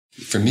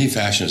For me,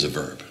 fashion is a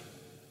verb.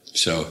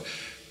 So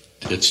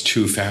it's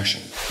to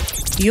fashion.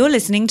 You're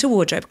listening to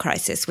Wardrobe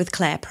Crisis with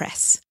Claire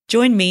Press.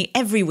 Join me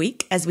every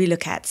week as we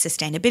look at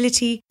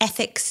sustainability,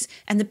 ethics,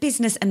 and the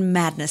business and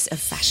madness of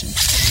fashion.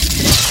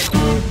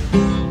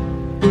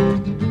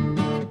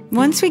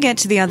 Once we get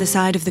to the other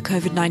side of the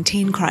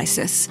COVID-19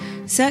 crisis,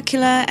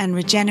 circular and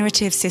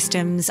regenerative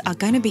systems are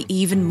going to be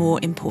even more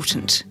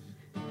important.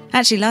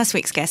 Actually, last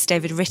week's guest,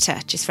 David Ritter,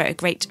 just wrote a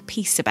great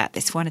piece about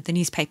this for one of the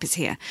newspapers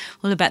here,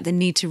 all about the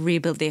need to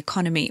rebuild the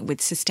economy with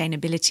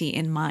sustainability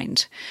in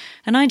mind.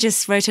 And I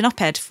just wrote an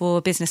op-ed for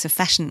Business of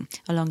Fashion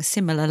along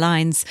similar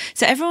lines.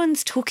 So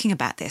everyone's talking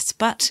about this,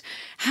 but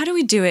how do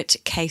we do it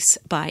case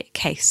by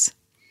case?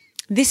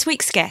 This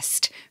week's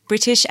guest,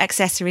 British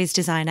accessories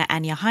designer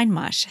Anya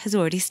Hindmarsh, has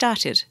already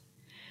started.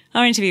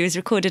 Our interview was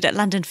recorded at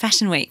London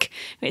Fashion Week,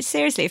 which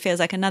seriously feels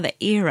like another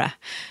era.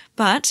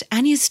 But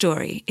Anya's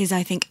story is,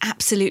 I think,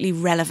 absolutely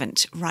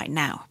relevant right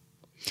now.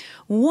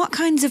 What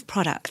kinds of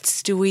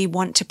products do we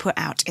want to put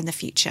out in the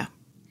future?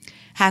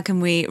 How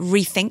can we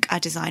rethink our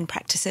design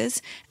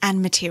practices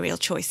and material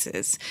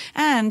choices?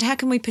 And how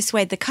can we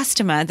persuade the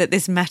customer that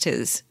this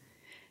matters?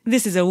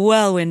 This is a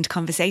whirlwind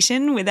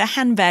conversation with a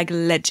handbag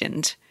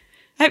legend.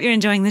 Hope you're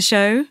enjoying the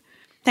show.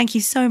 Thank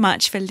you so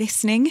much for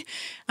listening.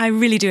 I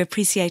really do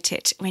appreciate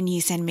it when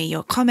you send me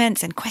your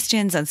comments and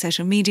questions on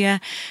social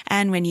media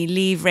and when you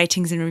leave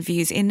ratings and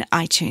reviews in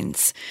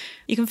iTunes.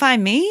 You can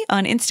find me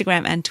on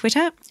Instagram and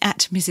Twitter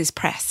at Mrs.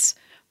 Press.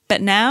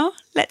 But now,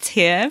 let's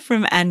hear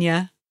from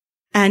Anya.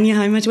 Anya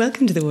Hindmarsh,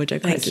 welcome to the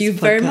Wardrobe Crisis. Thank you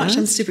very much.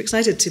 I'm super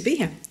excited to be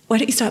here. Why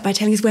don't you start by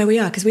telling us where we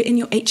are, because we're in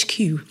your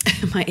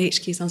HQ. My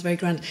HQ sounds very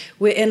grand.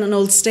 We're in an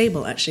old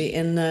stable, actually,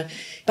 in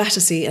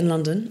Battersea in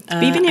London.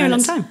 But you've been here a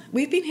long time.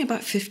 We've been here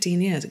about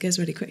 15 years. It goes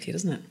really quickly,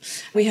 doesn't it?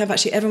 We have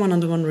actually everyone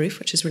under one roof,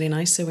 which is really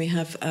nice. So we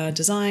have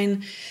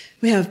design,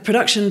 we have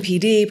production,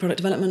 PD, product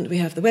development, we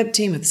have the web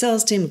team, we have the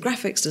sales team,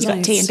 graphics, design.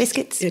 You've got tea and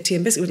biscuits? Yeah, tea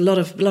and biscuits, with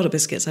a lot of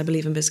biscuits. I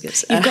believe in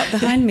biscuits. You've got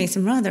behind me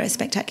some rather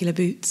spectacular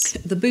boots.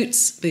 The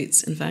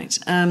boots, in fact.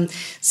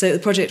 So the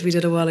project we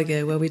did a while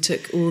ago where we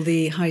took all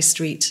the high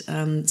street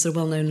sort of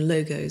well-known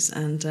logos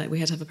and we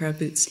had to have a pair of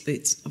boots,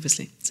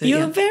 obviously. So,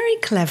 You're very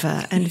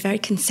clever and very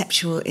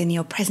conceptual in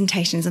your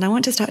presentations, and I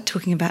want to start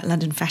talking about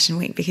London Fashion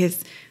Week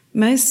because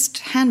most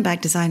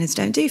handbag designers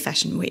don't do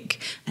Fashion Week.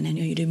 And I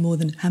know you do more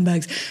than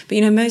handbags.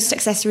 But, most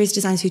accessories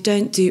designers who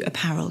don't do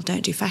apparel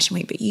don't do Fashion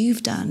Week. But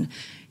you've done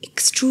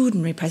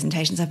extraordinary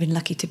presentations. I've been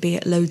lucky to be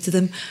at loads of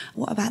them.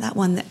 What about that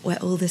one where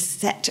all the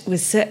set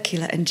was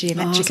circular and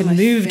geometric and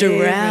moved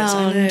around?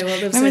 I know.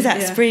 Well, when was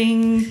that? Yeah.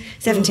 Spring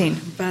 17?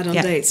 Bad on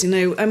dates.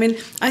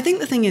 I think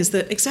the thing is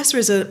that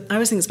accessories I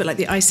always think it's a bit like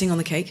the icing on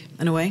the cake,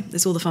 in a way.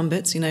 It's all the fun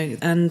bits,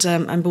 and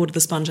I'm bored of the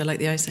sponge. I like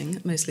the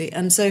icing, mostly.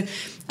 And so,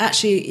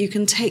 actually, you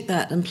can take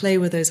that and play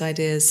with those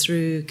ideas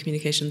through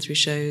communication, through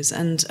shows.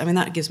 And,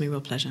 that gives me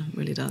real pleasure. It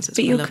really does. It's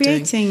but what you're I love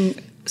creating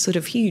doing. Sort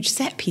of huge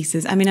set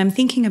pieces. I'm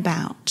thinking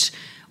about,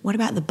 what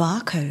about the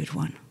barcode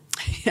one?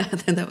 Yeah,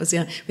 that was,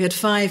 we had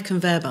 5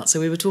 conveyor belts. So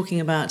we were talking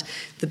about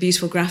the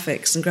beautiful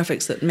graphics and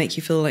graphics that make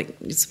you feel like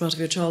it's part of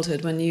your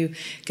childhood when you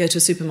go to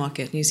a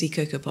supermarket and you see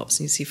Cocoa Pops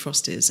and you see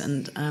Frosties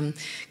and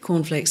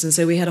cornflakes. And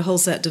so we had a whole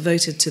set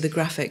devoted to the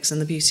graphics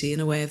and the beauty, in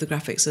a way, of the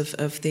graphics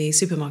of the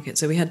supermarket.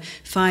 So we had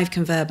 5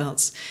 conveyor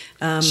belts.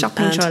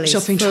 Shopping trolleys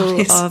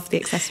full of the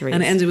accessories.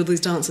 And it ended with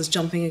these dancers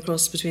jumping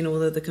across between all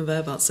the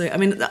conveyor belts. So,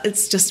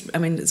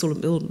 it's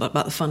all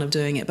about the fun of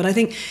doing it. But I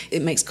think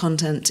it makes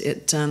content,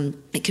 it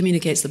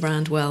communicates the brand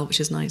well, which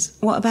is nice.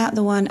 What about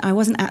the one, I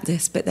wasn't at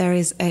this, but there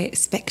is a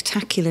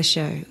spectacular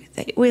show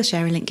that we'll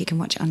share a link, you can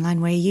watch it online,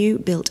 where you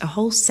built a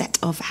whole set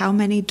of how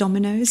many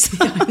dominoes?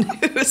 Yeah, I know.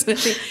 It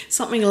was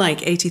something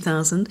like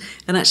 80,000.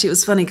 And actually it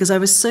was funny because I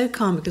was so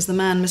calm because the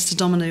man, Mr.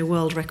 Domino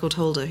world record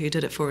holder, who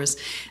did it for us,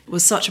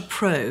 was such a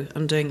pro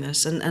on doing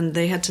this. And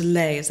they had to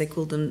lay, as they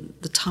called them,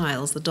 the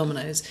tiles, the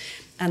dominoes.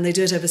 And they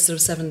do it over sort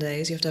of 7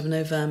 days. You have to have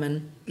no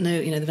vermin,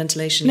 the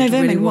ventilation. No you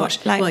vermin, really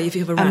what? Like if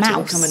you have a rat, mouse it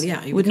would come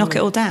and, you would knock it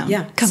all down?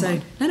 Yeah. Come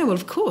on. No, well,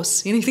 of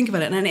course. You think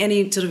about it. And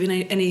any sort of,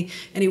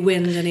 any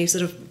wind, any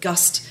sort of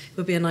gust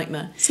would be a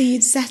nightmare. So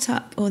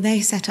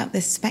they set up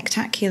this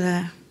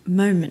spectacular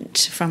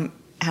moment from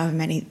however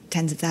many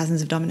tens of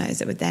thousands of dominoes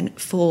that would then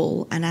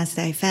fall, and as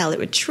they fell, it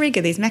would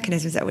trigger these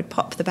mechanisms that would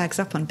pop the bags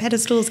up on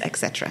pedestals,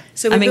 etc.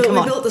 So we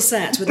built the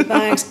set with the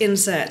bags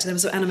inset. There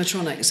was an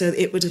animatronic, so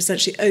it would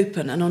essentially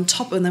open, and on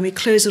top, and then we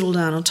closed it all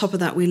down. On top of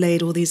that, we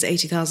laid all these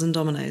 80,000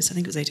 dominoes. I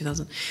think it was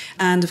 80,000.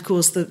 And of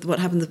course, what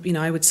happened?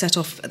 I would set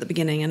off at the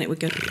beginning, and it would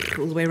go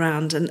all the way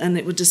around, and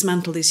it would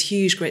dismantle these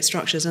huge, great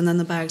structures, and then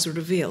the bags would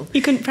reveal.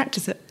 You couldn't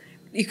practice it.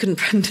 You couldn't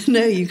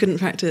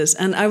practice.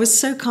 And I was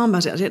so calm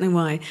about it, I don't know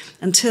why,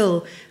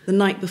 until the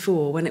night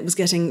before when it was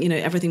getting,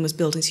 everything was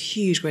built, these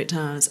huge, great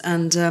towers.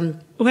 And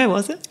where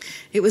was it?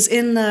 It was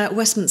in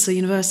Westminster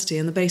University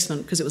in the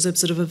basement because it was a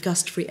sort of a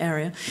gust-free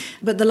area.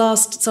 But the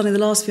last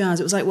few hours,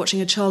 it was like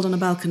watching a child on a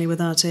balcony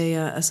without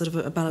a sort of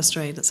a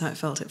balustrade. That's how it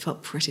felt. It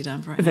felt pretty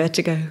damn frightening.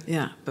 Vertigo.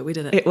 Yeah, but we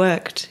did it. It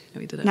worked. Yeah,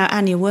 we did it. Now,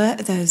 Anya, were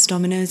those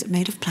dominoes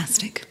made of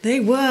plastic?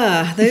 They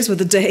were. Those were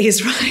the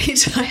days,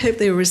 right? I hope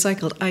they were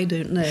recycled. I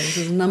don't know. This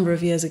was a number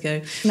of years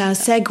ago. Now,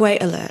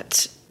 segue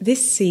alert.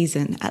 This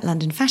season at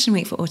London Fashion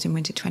Week for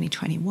Autumn/Winter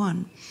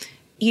 2021,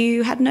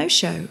 you had no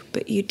show,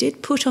 but you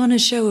did put on a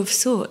show of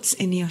sorts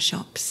in your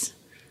shops.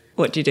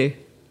 What did you do?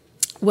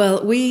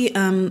 Well, we,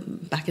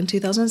 back in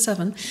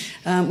 2007,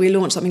 we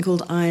launched something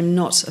called I'm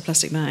Not a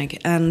Plastic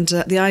Bag. And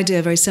the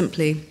idea, very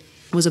simply,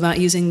 was about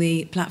using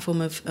the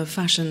platform of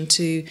fashion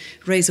to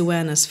raise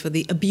awareness for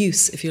the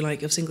abuse, if you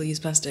like, of single-use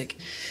plastic.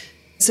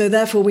 So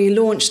therefore, we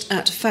launched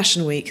at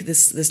Fashion Week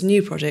this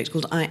new project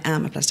called I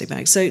Am a Plastic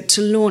Bag. So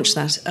to launch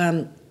that,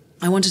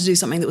 I wanted to do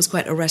something that was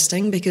quite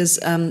arresting because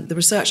the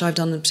research I've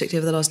done,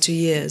 particularly over the last 2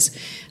 years,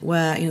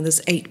 where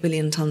there's 8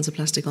 billion tons of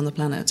plastic on the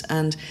planet,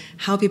 and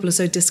how people are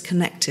so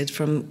disconnected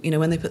from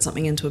when they put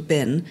something into a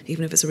bin,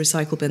 even if it's a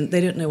recycle bin, they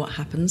don't know what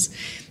happens,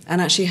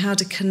 and actually how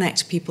to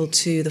connect people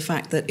to the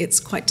fact that it's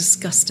quite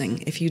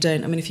disgusting if you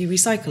don't. I mean, if you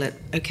recycle it,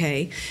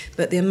 okay,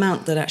 but the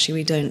amount that actually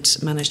we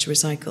don't manage to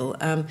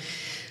recycle.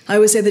 I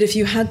always say that if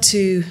you had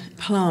to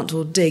plant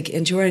or dig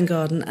into your own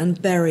garden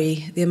and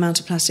bury the amount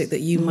of plastic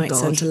that you might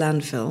send to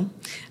landfill,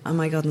 and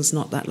my garden's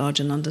not that large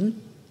in London,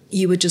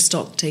 you would just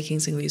stop taking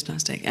single-use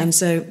plastic. And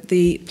so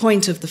the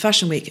point of the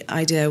Fashion Week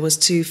idea was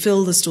to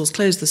fill the stores,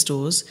 close the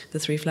stores, the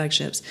 3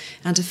 flagships,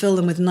 and to fill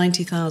them with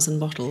 90,000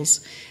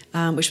 bottles,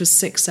 which was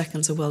 6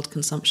 seconds of world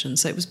consumption.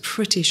 So it was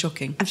pretty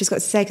shocking. I've just got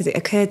to say, because it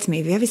occurred to me,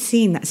 have you ever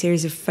seen that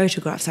series of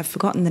photographs? I've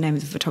forgotten the name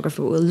of the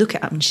photographer, but we'll look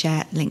it up and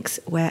share links,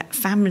 where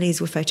families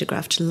were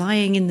photographed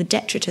lying in the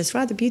detritus,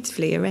 rather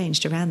beautifully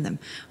arranged around them,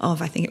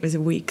 of, I think it was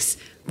a week's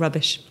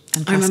rubbish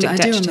and plastic I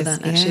do remember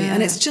that, actually. Yeah.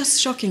 And it's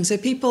just shocking. So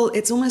people,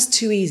 it's almost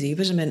too easy. You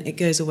put them in, it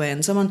goes away.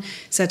 And someone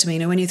said to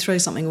me, when you throw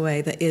something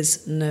away, there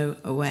is no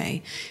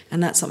away.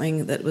 And that's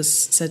something that was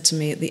said to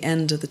me at the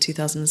end of the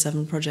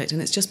 2007 project.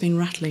 And it's just been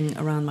rattling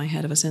around my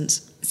head ever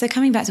since. So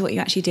coming back to what you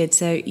actually did,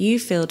 so you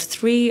filled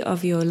 3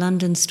 of your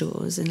London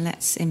stores, and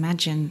let's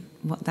imagine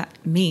what that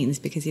means,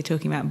 because you're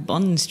talking about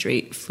Bond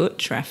Street, foot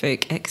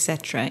traffic,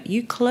 etc.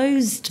 You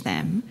closed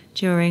them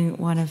during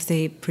one of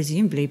the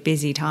presumably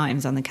busy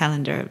times on the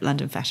calendar of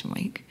London Fashion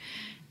Week.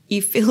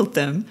 You filled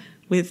them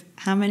with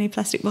how many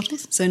plastic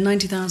bottles? So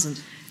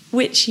 90,000.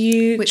 Which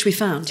we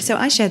found. So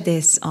I shared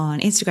this on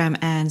Instagram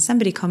and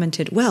somebody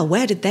commented, well,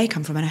 where did they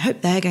come from? And I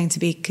hope they're going to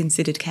be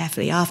considered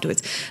carefully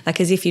afterwards. Like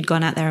as if you'd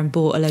gone out there and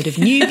bought a load of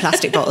new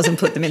plastic bottles and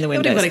put them in the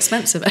windows. It would have got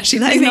expensive, actually.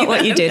 That's not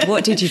what you did.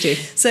 What did you do?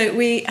 So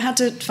we had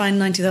to find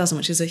 90,000,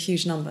 which is a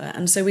huge number.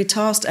 And so we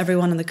tasked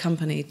everyone in the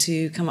company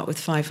to come up with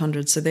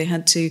 500. So they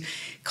had to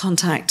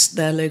contact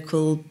their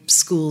local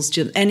schools,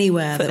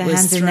 anywhere that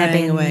was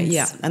throwing away.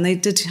 Yeah, and they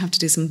did have to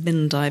do some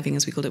bin diving,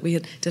 as we called it. We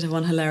did have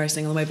one hilarious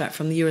thing on the way back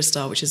from the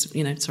Eurostar, which is,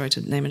 sorry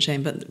to name and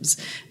shame, but it was,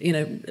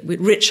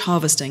 rich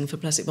harvesting for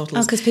plastic bottles.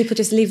 Oh, because people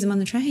just leave them on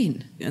the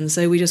train. And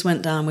so we just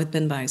went down with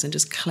bin bags and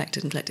just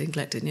collected.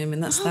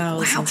 That's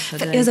thousands per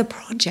day. But it was a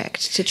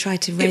project to try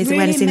to raise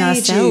awareness in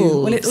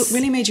ourselves. It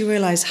really made you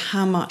realise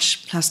how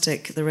much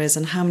plastic there is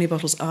and how many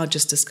bottles are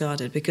just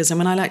discarded. Because, I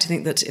like to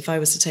think that if I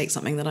was to take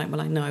something that I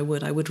know I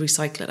would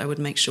recycle it, I would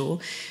make sure.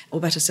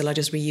 Or better still, I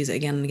just reuse it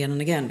again and again and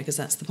again, because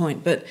that's the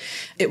point. But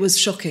it was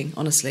shocking,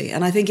 honestly.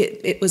 And I think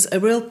it was a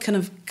real kind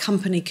of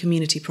company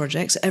community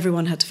project. So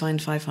everyone had to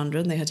find 500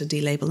 and they had to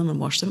delabel them and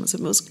wash them. It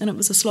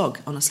was a slog,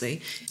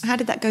 honestly. How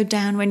did that go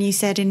down when you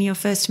said in your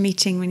first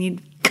meeting, when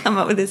you'd come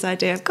up with this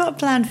idea, I've got a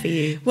plan for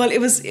you? Well, it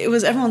was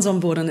everyone's on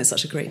board, and it's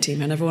such a great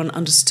team, and everyone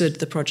understood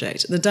the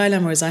project. The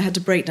dilemma is I had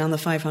to break down the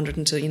 500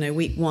 into,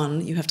 week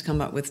 1, you have to come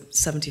up with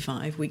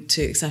 75, week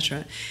 2,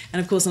 etc. And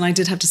of course, and I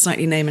did have to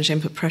slightly name and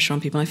shame, put pressure on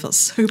people. I felt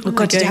so bad. Oh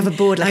God, did you have a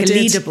board, like a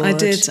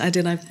leaderboard? I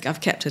did.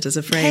 I've kept it as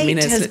a frame.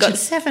 Kate has got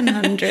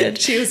 700.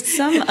 She was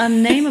some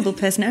unnameable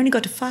person only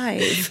got to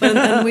 5.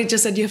 and we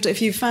just said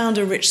if you found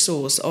a rich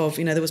source of,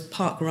 there was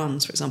park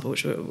runs, for example,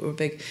 which were a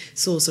big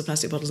source of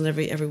plastic bottles, and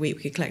every week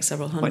we could collect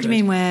several hundred. What do you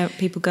mean, where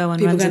people go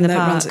on runs in the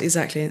park?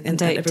 Exactly. And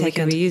don't take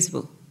a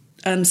reusable.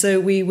 And so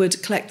we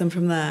would collect them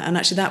from there. And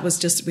actually that was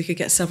just, we could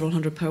get several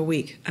hundred per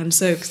week. And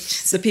so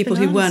the people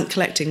who weren't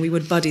collecting, we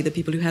would buddy the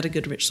people who had a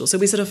good rich source. So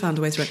we sort of found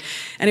a way through it.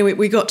 Anyway,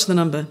 we got to the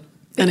number.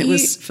 And it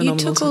was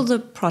phenomenal. You took all the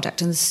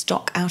product and the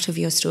stock out of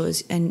your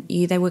stores, and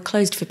they were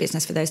closed for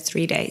business for those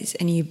 3 days,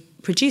 and you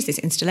produced this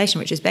installation,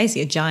 which is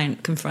basically a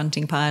giant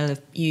confronting pile of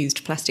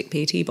used plastic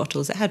PET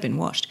bottles that had been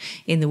washed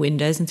in the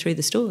windows and through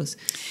the stores.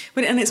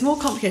 Well, and it's more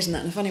complicated than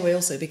that in a funny way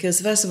also,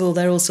 because first of all,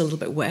 they're also a little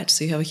bit wet,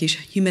 so you have a huge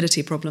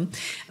humidity problem.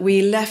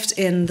 We left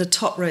in the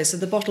top row, so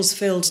the bottles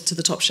filled to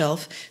the top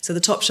shelf. So the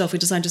top shelf, we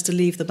decided just to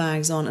leave the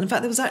bags on. And in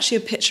fact, there was actually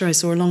a picture I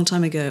saw a long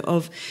time ago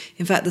of,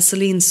 in fact, the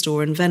Celine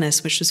store in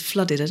Venice, which was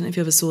flooded. I don't know if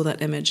you ever saw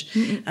that image,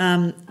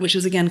 which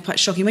was, again, quite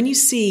shocking. When you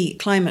see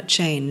climate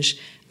change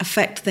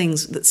affect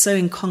things that's so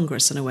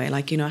incongruous in a way,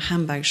 like, a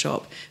handbag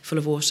shop full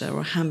of water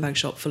or a handbag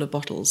shop full of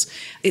bottles.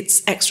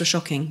 It's extra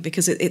shocking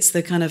because it's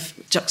the kind of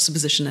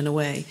juxtaposition in a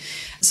way.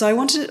 So I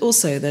wanted it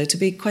also, though, to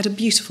be quite a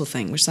beautiful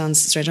thing, which sounds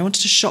strange. I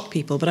wanted to shock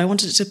people, but I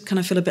wanted it to kind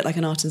of feel a bit like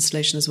an art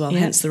installation as well,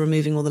 hence the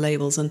removing all the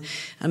labels and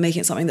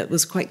making it something that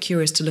was quite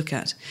curious to look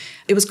at.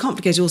 It was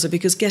complicated also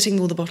because getting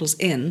all the bottles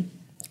in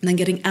and then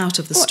getting out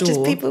of the store.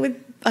 Just people with,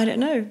 I don't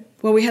know,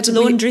 well, we had to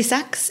laundry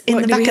sacks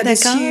in the back of their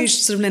cars? Huge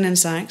sort of linen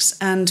sacks,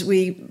 and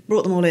we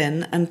brought them all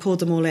in and poured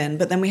them all in,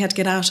 but then we had to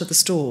get out of the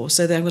store.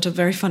 So they've got a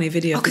very funny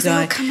video of the guy.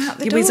 They all come out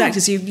the door.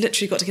 Exactly, so you've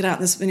literally got to get out.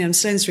 This, on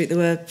Stone Street there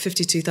were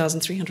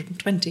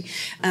 52,320,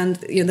 and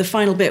the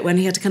final bit when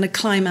he had to kind of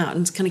climb out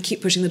and kind of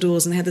keep pushing the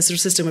doors, and they had this sort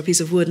of system, a piece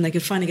of wood, and they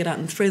could finally get out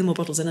and throw the more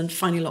bottles in and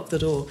finally lock the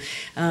door.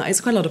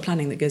 It's quite a lot of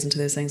planning that goes into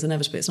those things,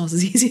 inevitably. It's not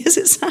as easy as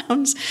it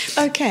sounds.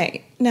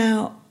 Okay,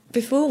 now,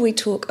 before we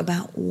talk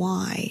about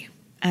why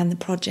and the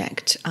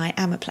project I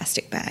Am a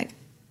Plastic Bag,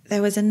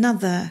 there was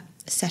another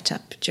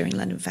setup during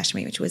London Fashion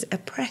Week, which was a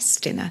press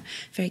dinner,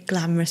 very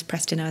glamorous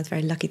press dinner. I was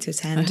very lucky to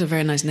attend. I had a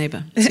very nice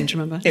neighbour, I seem to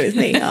remember. It was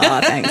me.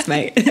 Oh, thanks,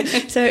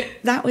 mate. So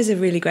that was a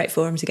really great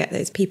forum to get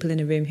those people in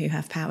a room who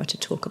have power to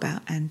talk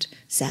about and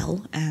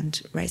sell and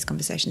raise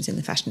conversations in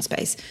the fashion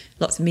space.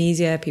 Lots of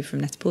media, people from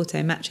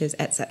Net-a-Porter, Matches,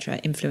 etc.,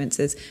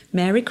 influencers.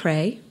 Mary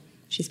Cray,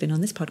 she's been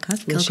on this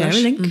podcast. We'll share a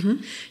link.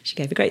 Mm-hmm. She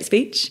gave a great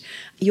speech.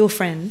 Your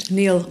friend,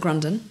 Neil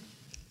Grunden.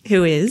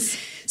 Who is?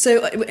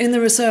 So in the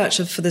research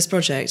for this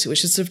project,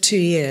 which is sort of 2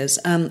 years,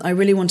 I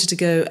really wanted to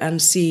go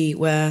and see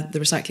where the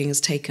recycling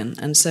is taken.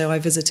 And so I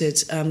visited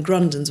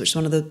Grundens, which is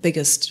one of the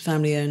biggest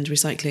family-owned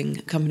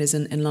recycling companies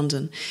in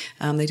London.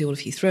 They do all of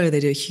Heathrow. They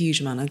do a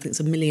huge amount. I think it's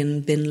 1 million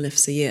bin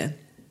lifts a year.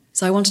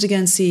 So I wanted to go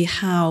and see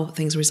how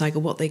things are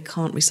recycled, what they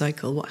can't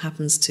recycle, what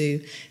happens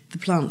to the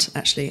plant,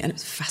 actually. And it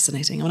was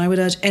fascinating. And I would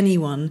urge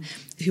anyone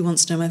who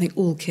wants to know, I think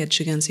all kids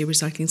should go and see a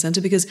recycling centre,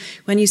 because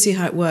when you see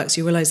how it works,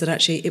 you realise that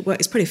actually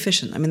it's pretty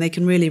efficient. I mean, they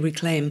can really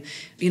reclaim,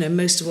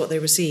 most of what they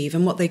receive.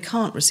 And what they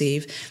can't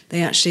receive,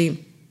 they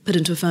actually put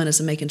into a furnace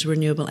and make into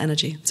renewable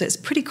energy. So it's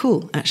pretty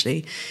cool,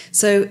 actually.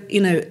 So,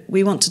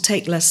 we want to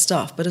take less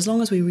stuff, but as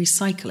long as we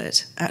recycle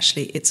it,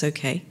 actually, it's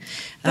okay.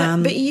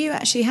 But you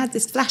actually had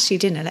this flashy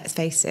dinner, let's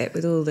face it,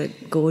 with all the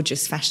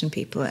gorgeous fashion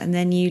people, and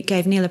then you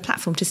gave Neil a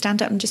platform to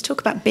stand up and just talk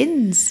about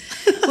bins.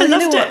 Well, you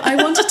know what?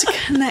 I wanted to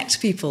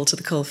connect people to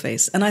the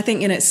coalface. And I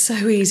think, it's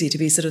so easy to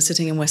be sort of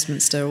sitting in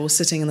Westminster or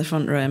sitting in the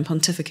front row and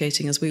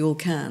pontificating as we all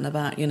can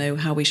about,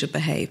 how we should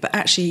behave. But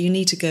actually, you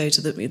need to go to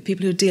the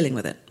people who are dealing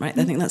with it, right?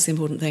 I think that's the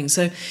important thing.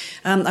 So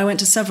I went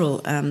to several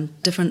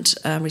different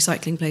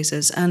recycling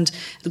places, and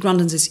the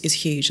Grundens is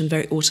huge and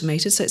very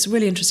automated. So it's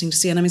really interesting to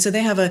see. And so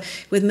they have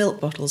with milk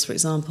bottles, for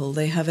example,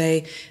 they have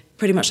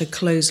pretty much a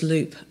closed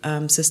loop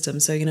system.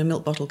 So,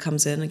 milk bottle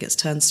comes in and gets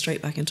turned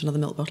straight back into another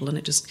milk bottle, and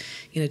it just,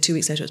 2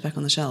 weeks later it's back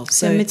on the shelf.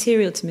 So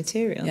material to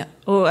material? Yeah.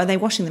 Or are they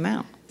washing them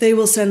out? They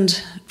will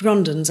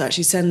Grundens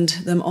actually send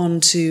them on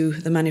to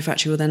the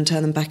manufacturer, who will then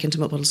turn them back into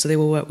milk bottles, so they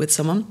will work with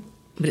someone.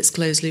 But it's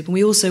closed loop. And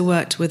we also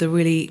worked with a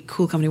really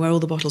cool company where all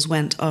the bottles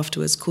went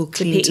afterwards, called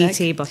Clean Tech.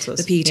 The PET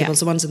bottles. The PET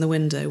bottles, the ones in the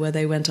window, where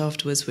they went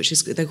afterwards,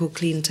 they're called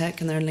Clean Tech,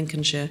 and they're in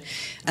Lincolnshire.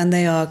 And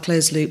they are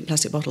closed loop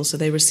plastic bottles, so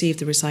they receive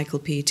the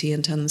recycled PET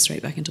and turn them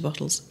straight back into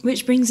bottles.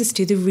 Which brings us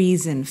to the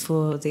reason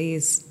for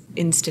these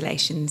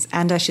installations.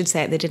 And I should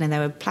say at the dinner there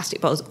were plastic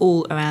bottles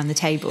all around the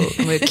table,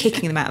 and we were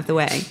kicking them out of the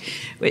way,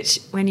 which,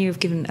 when you've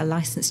given a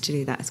licence to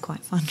do that, is quite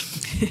fun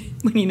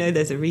when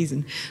there's a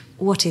reason.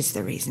 What is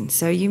the reason?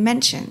 So you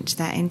mentioned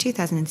that in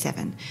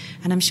 2007,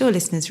 and I'm sure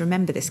listeners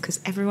remember this because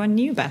everyone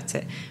knew about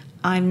it,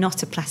 I'm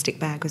Not a Plastic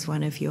Bag was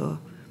one of your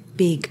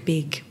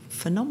big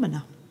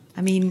phenomena.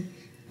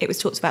 It was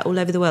talked about all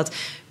over the world.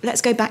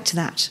 Let's go back to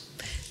that.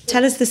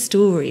 Tell us the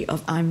story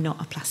of I'm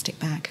Not a Plastic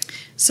Bag.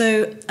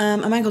 So a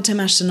man called Tim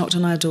Ashton knocked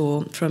on our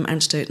door from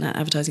Antidote, an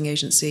advertising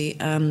agency,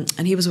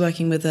 and he was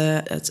working with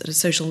a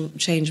social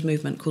change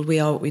movement called We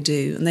Are What We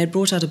Do, and they'd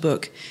brought out a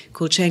book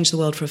called Change the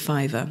World for a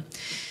Fiver.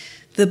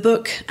 The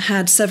book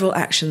had several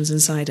actions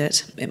inside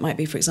it. It might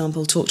be, for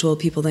example, talk to all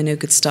people, they know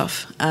good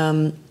stuff.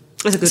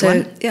 That's a good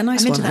one. Yeah,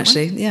 nice one,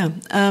 actually. Yeah.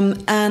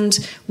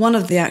 And one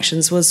of the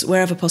actions was,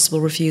 wherever possible,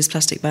 refuse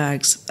plastic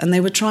bags. And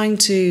they were trying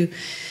to,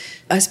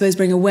 I suppose,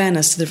 bring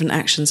awareness to different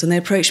actions. And they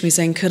approached me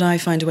saying, could I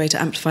find a way to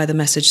amplify the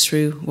message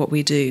through what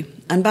we do?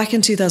 And back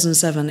in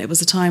 2007, it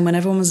was a time when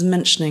everyone was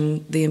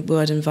mentioning the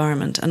word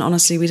environment. And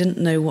honestly, we didn't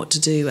know what to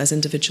do as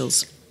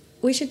individuals.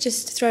 We should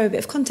just throw a bit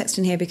of context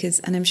in here because,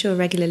 and I'm sure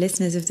regular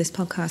listeners of this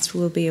podcast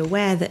will be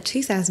aware that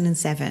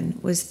 2007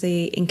 was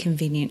the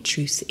Inconvenient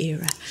Truth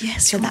era.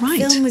 Yes, so you're that right.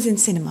 film was in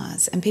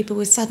cinemas and people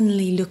were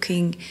suddenly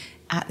looking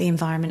at the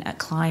environment, at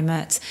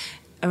climate.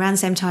 Around the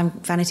same time,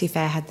 Vanity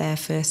Fair had their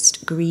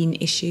first green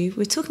issue.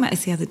 We were talking about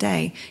this the other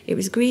day. It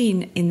was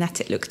green in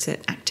that it looked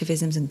at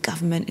activisms and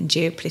government and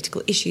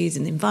geopolitical issues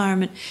and the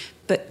environment,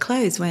 but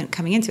clothes weren't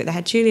coming into it. They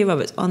had Julia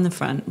Roberts on the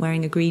front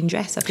wearing a green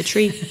dress up a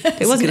tree.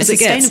 It wasn't a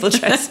sustainable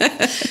dress.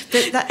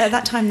 But at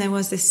that time there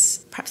was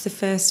this, perhaps the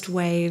first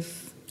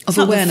wave of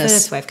not awareness. the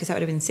first wave, because that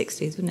would have been the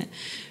 60s, wouldn't it?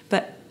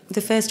 But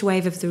the first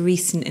wave of the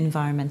recent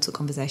environmental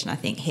conversation, I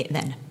think, hit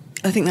then.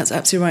 I think that's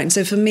absolutely right. And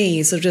so for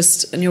me, sort of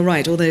just, and you're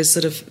right, all those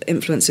sort of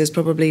influences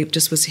probably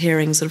just was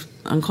hearing sort of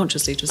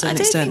unconsciously to a certain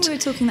extent. I don't think we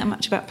were talking that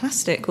much about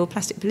plastic or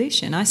plastic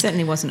pollution. I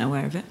certainly wasn't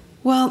aware of it.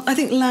 Well, I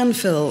think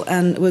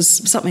landfill was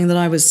something that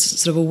I was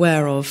sort of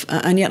aware of,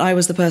 and yet I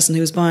was the person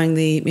who was buying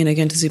going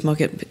to the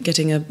supermarket,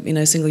 getting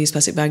a single-use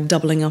plastic bag,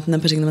 doubling up and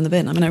then putting them in the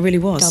bin. I mean, I really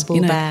was. Double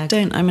bag.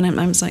 I'm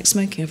like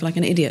smoking. I feel like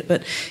an idiot.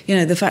 But,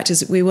 the fact is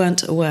that we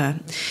weren't aware.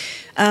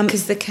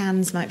 Because the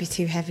cans might be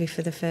too heavy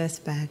for the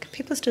first bag.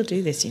 People still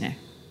do this,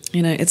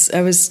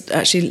 I was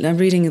actually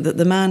reading that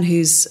the man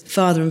whose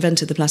father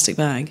invented the plastic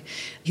bag,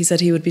 he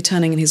said he would be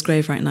turning in his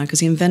grave right now because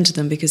he invented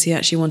them because he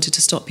actually wanted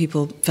to stop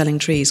people felling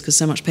trees because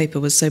so much paper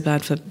was so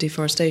bad for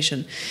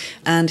deforestation.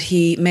 And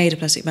he made a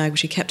plastic bag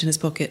which he kept in his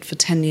pocket for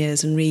 10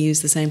 years and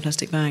reused the same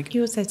plastic bag.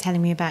 You're also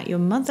telling me about your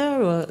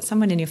mother or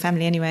someone in your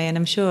family anyway, and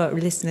I'm sure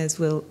listeners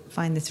will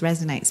find this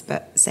resonates,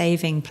 but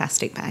saving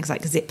plastic bags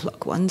like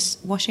Ziploc ones,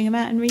 washing them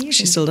out and reusing them.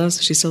 She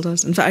still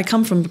does. In fact, I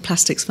come from a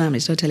plastics family.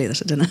 Did I tell you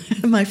that at dinner?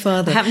 My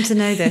father... I happen to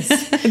know this.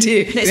 Do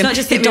you? No, it's not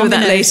just the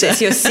Domino's,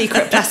 it's your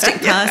secret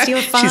plastic past.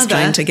 Your father. She's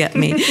trying to get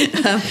me.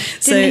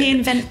 Didn't he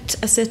invent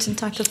a certain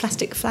type of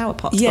plastic flower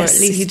pot? Yes, or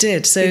at least he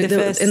did. So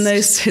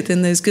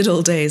in those good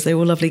old days, they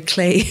were lovely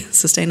clay,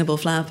 sustainable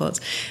flower pots.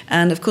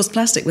 And of course,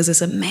 plastic was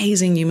this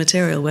amazing new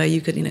material where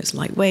you could, it's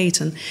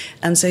lightweight.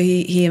 And so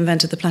he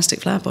invented the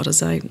plastic flower pot,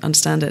 as I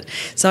understand it.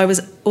 So I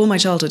was all my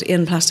childhood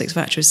in plastics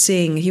factories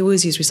he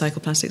always used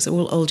recycled plastics,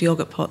 all old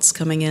yogurt pots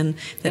coming in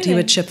that he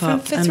would chip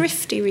up. For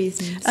thrifty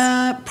reasons?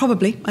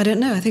 Probably. I don't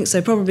know. I think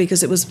so. Probably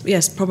because it was,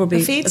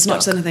 probably as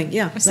much as anything.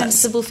 Yeah. A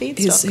sensible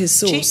feedstock. His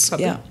source. Cheap,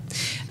 yeah.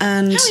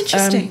 And, how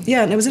interesting.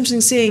 And it was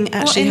interesting seeing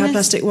actually how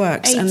plastic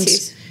works.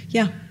 80s?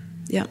 And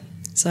yeah.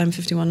 So I'm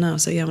 51 now.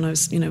 So when I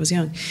was, was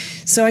young.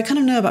 So I kind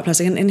of know about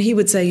plastic. And he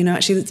would say,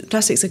 actually,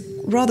 plastic's a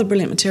rather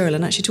brilliant material.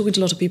 And actually talking to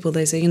a lot of people,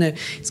 they say,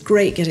 it's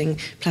great getting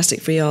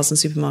plastic-free aisles in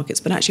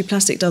supermarkets. But actually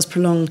plastic does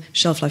prolong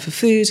shelf life of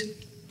food.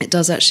 It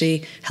does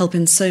actually help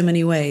in so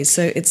many ways.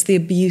 So it's the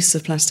abuse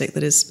of plastic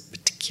that is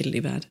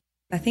particularly bad.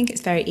 I think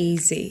it's very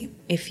easy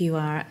if you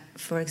are,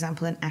 for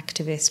example, an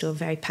activist or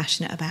very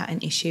passionate about an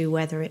issue,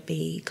 whether it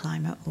be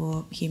climate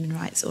or human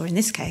rights, or in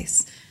this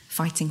case,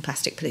 fighting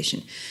plastic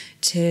pollution,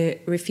 to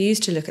refuse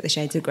to look at the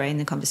shades of grey in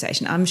the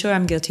conversation. I'm sure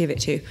I'm guilty of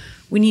it too.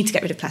 We need to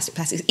get rid of plastic.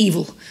 Plastic's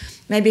evil.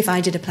 Maybe if I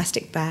did a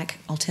plastic bag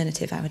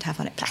alternative, I would have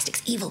on it,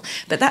 plastic's evil.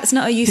 But that's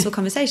not a useful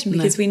conversation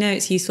because we know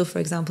it's useful, for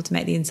example, to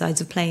make the insides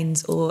of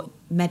planes or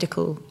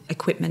medical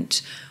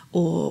equipment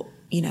or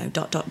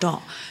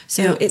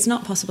So it's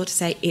not possible to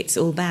say it's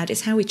all bad.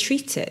 It's how we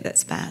treat it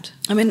that's bad.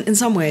 I mean, in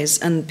some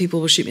ways, and people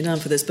will shoot me down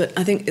for this, but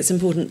I think it's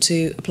important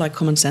to apply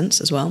common sense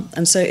as well.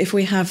 And so if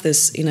we have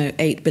this,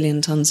 8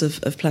 billion tonnes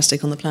of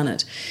plastic on the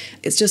planet,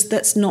 it's just,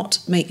 let's not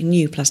make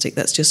new plastic,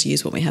 let's just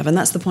use what we have. And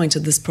that's the point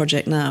of this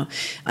project now.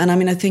 And I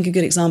mean, I think a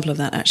good example of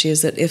that actually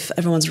is that if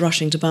everyone's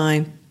rushing to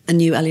buy a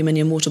new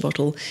aluminium water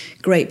bottle,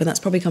 great, but that's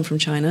probably come from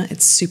China.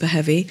 It's super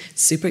heavy,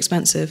 super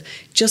expensive.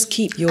 Just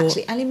keep your...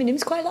 Actually,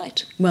 aluminium's quite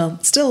light. Well,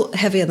 still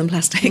heavier than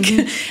plastic.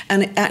 Mm-hmm.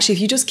 And actually,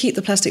 if you just keep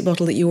the plastic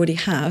bottle that you already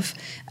have,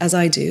 as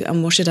I do,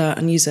 and wash it out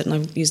and use it, and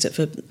I've used it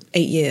for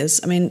 8 years,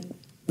 I mean,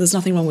 there's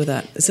nothing wrong with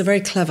that. It's a very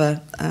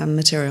clever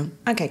material.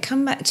 Okay,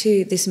 come back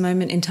to this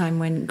moment in time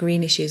when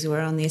green issues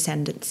were on the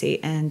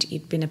ascendancy and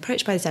you'd been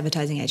approached by this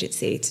advertising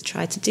agency to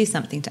try to do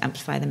something to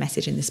amplify the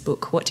message in this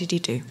book. What did you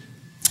do?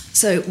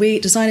 So we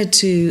decided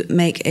to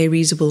make a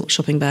reusable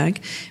shopping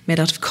bag made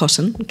out of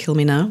cotton. Kill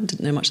me now,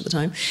 didn't know much at the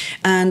time.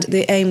 And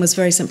the aim was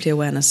very simply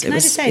awareness. Can I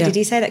just say, did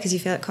you say that because you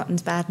feel like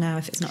cotton's bad now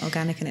if it's not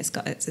organic and it's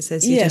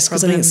associated Yes,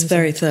 because I think it's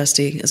very and...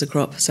 thirsty as a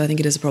crop, so I think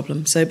it is a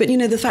problem. So, but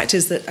the fact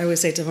is that I always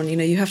say to everyone,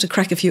 you have to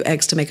crack a few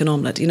eggs to make an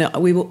omelette.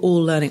 We were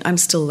all learning. I'm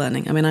still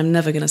learning. I mean, I'm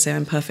never going to say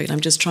I'm perfect.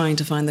 I'm just trying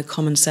to find the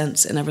common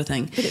sense in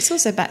everything. But it's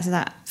also back to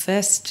that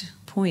first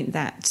point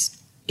that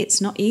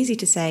it's not easy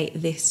to say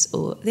this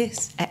or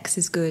this. X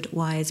is good,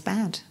 Y is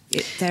bad.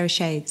 There are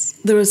shades.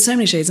 There are so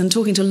many shades. And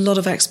talking to a lot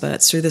of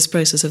experts through this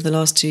process of the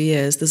last 2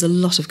 years, there's a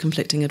lot of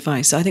conflicting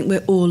advice. So I think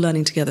we're all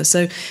learning together.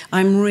 So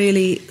I'm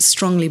really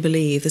strongly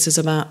believe this is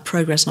about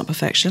progress, not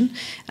perfection.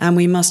 And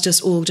we must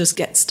just all just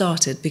get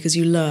started because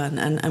you learn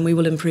and we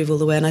will improve all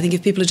the way. And I think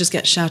if people just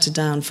get shouted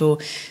down for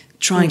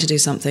trying to do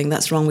something,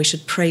 that's wrong. We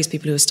should praise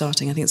people who are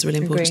starting. I think it's really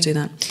important to do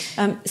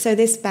that. So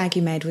this bag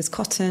you made was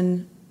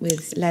cotton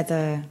with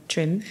leather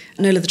trim.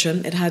 No leather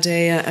trim. It had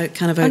a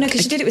kind of a... Oh, no,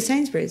 because you did it with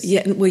Sainsbury's.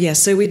 Yeah, well,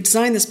 yes. So we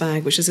designed this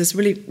bag, which is this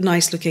really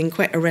nice looking,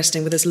 quite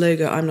arresting, with this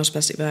logo, I'm Not a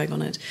Plastic Bag,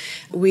 on it.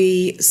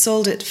 We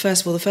sold it,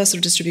 first of all, the first sort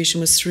of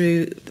distribution was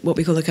through what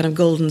we call the kind of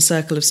golden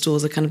circle of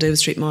stores, the kind of Dover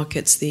Street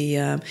markets,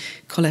 the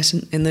Colette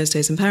in those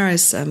days in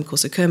Paris,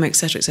 Corso Como, et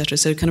cetera,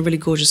 so kind of really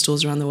gorgeous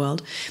stores around the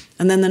world.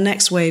 And then the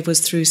next wave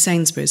was through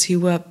Sainsbury's, who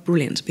were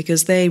brilliant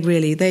because they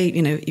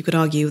you could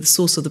argue the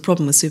source of the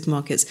problem with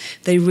supermarkets,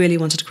 they really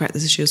wanted to crack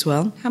this issue as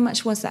well. How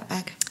much was that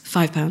bag?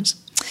 £5.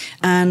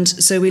 And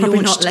so we Probably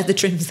launched... not leather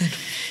trims then.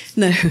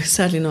 No,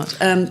 sadly not.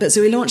 But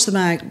so we launched the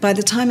bag. By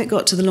the time it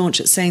got to the launch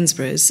at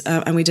Sainsbury's,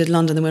 and we did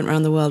London, then went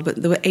around the world,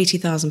 but there were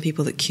 80,000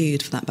 people that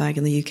queued for that bag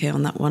in the UK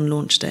on that one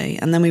launch day.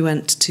 And then we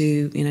went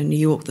to, New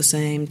York the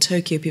same,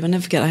 Tokyo people. I'll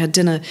never forget, I had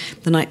dinner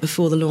the night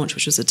before the launch,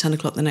 which was at 10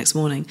 o'clock the next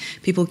morning.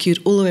 People queued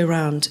all the way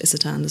around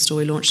Isetan, the store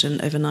we launched in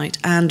overnight,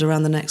 and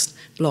around the next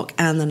block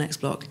and the next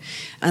block.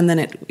 And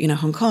then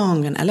Hong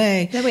Kong and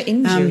LA. There were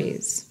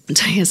injuries.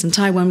 Yes, in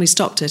Taiwan we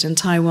stopped it. In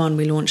Taiwan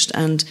we launched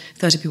and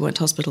 30 people went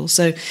to hospital.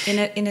 So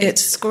in a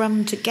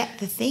scrum to get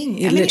the thing.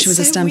 It literally was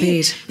a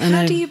stampede.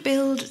 How do you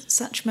build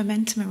such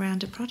momentum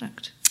around a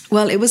product?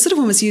 Well, it was sort of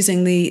almost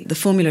using the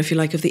formula, if you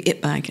like, of the it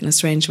bag in a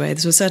strange way.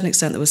 To a certain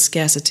extent, there was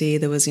scarcity,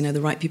 there was,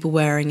 the right people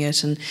wearing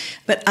it.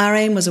 But our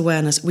aim was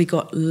awareness. We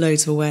got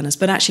loads of awareness.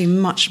 But actually,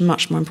 much,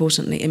 much more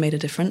importantly, it made a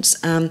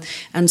difference.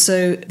 And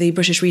so the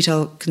British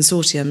Retail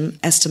Consortium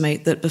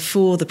estimate that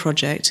before the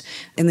project,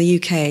 in the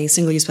UK,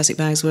 single-use plastic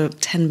bags were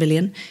 10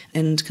 billion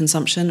in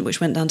consumption,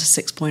 which went down to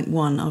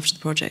 6.1 after the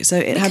project. So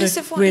it had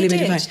a really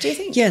big impact. Do you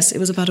think? Yes, it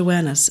was about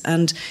awareness.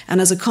 And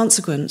as a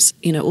consequence,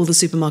 all the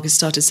supermarkets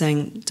started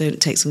saying,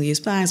 don't take single-use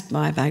bags,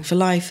 buy a bag for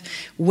life.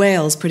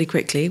 Wales, pretty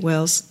quickly,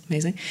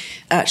 amazing,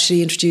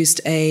 actually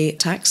introduced a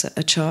tax,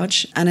 a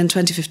charge. And in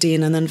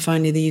 2015, and then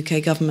finally the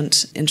UK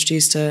government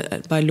introduced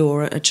by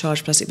law a charge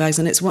for plastic bags.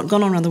 And it's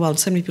gone on around the world.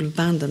 So many people have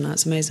banned them now.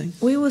 It's amazing.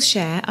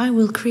 I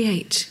will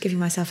create, giving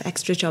myself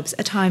extra jobs,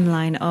 a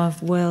timeline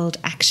of world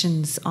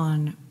actions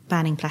on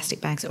banning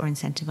plastic bags or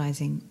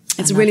incentivising.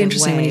 It's really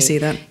interesting when you see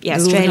that. Yeah,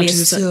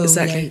 Australia's so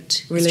exactly.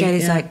 late. Really,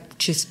 Australia's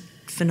just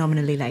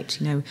phenomenally late.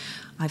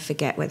 I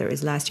forget whether it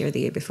was last year or the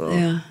year before.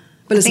 Yeah.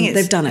 But listen,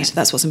 they've done it. Yeah.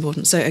 That's what's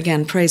important. So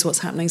again, praise what's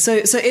happening. So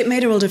it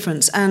made a real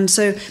difference. And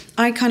so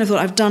I kind of thought,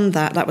 I've done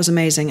that. That was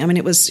amazing. I mean,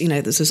 it was,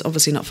 this was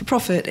obviously not for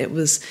profit. It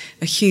was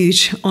a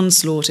huge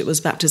onslaught. It was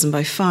baptism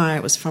by fire.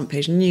 It was front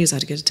page news. I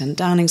had to go to 10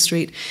 Downing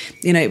Street.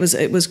 It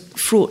was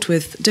fraught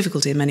with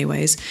difficulty in many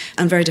ways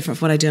and very different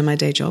from what I do in my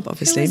day job,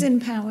 obviously. Who was in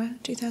power,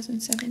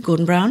 2007?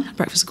 Gordon Brown,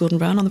 Breakfast with Gordon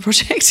Brown on the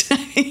project.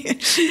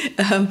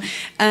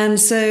 And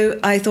so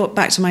I thought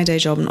back to my day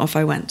job and off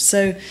I went.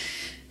 So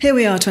here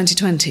we are,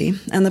 2020,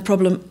 and the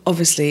problem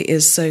obviously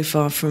is so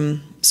far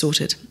from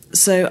sorted.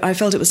 So I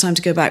felt it was time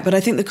to go back, but I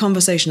think the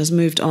conversation has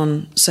moved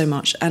on so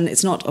much, and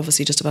it's not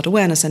obviously just about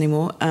awareness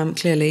anymore,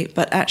 clearly,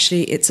 but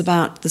actually it's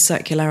about the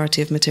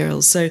circularity of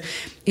materials. So,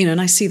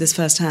 and I see this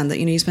firsthand, that,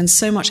 you spend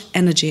so much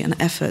energy and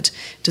effort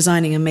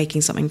designing and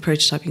making something,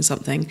 prototyping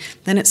something,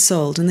 then it's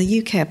sold. In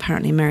the UK,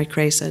 apparently, Mary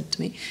Cray said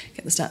to me,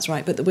 get the stats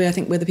right, but I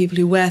think we're the people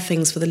who wear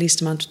things for the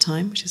least amount of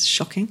time, which is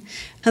shocking.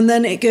 And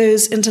then it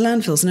goes into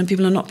landfills, and then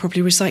people are not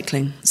properly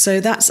recycling. So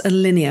that's a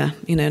linear,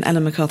 and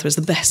Ellen MacArthur is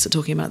the best at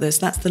talking about this,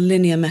 that's the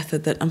linear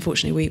method that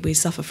unfortunately we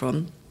suffer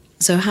from.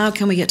 So how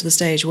can we get to the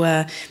stage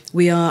where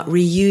we are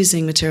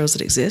reusing materials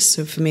that exist?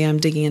 So for me, I'm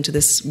digging into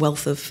this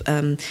wealth of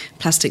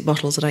plastic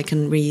bottles that I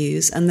can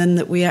reuse, and then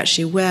that we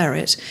actually wear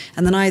it,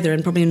 and then either,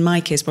 and probably in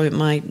my case, probably at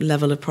my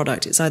level of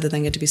product, it's either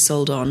then going to be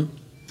sold on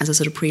as a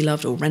sort of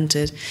pre-loved or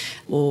rented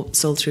or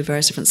sold through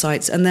various different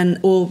sites, and then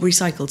or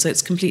recycled, so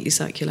it's completely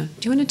circular.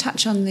 Do you want to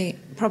touch on the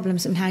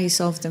problems and how you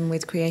solve them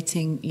with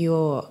creating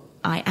your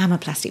I Am a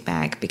Plastic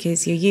Bag?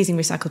 Because you're using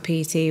recycled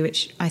PET,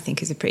 which I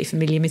think is a pretty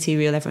familiar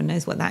material, everyone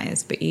knows what that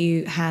is, but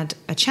you had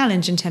a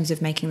challenge in terms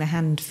of making the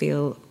hand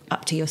feel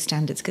up to your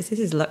standards, because this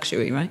is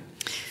luxury, right?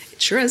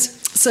 Sure is.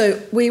 So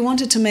we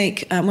wanted to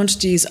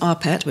use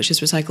rPET, which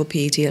is recycled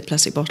PET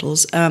plastic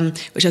bottles,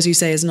 which, as you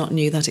say, is not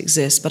new, that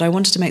exists. But I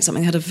wanted to make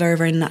something that had a very,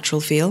 very natural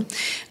feel.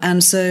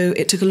 And so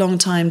it took a long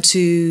time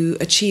to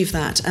achieve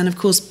that. And of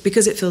course,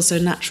 because it feels so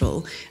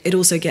natural, it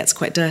also gets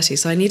quite dirty.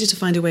 So I needed to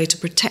find a way to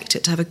protect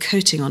it, to have a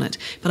coating on it.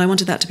 But I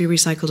wanted that to be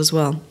recycled as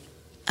well.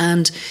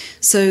 And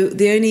so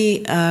the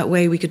only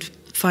way we could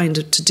find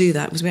to do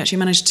that was we actually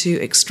managed to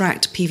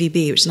extract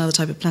PVB, which is another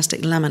type of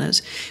plastic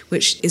laminate,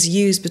 which is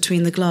used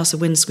between the glass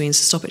of windscreens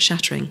to stop it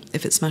shattering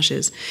if it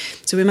smashes.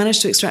 So we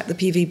managed to extract the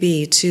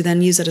PVB to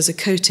then use that as a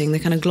coating, the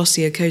kind of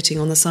glossier coating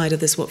on the side of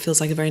this, what feels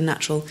like a very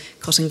natural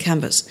cotton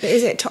canvas. But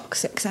is it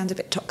toxic? Sounds a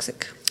bit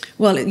toxic.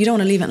 Well, you don't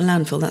want to leave it in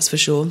landfill, that's for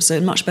sure. So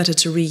much better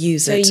to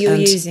reuse it. So you're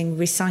using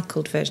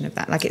recycled version of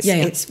that, like it's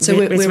it's so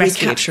we're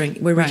rescued. recapturing.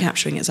 We're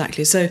recapturing,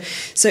 exactly. So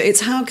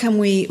it's how can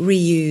we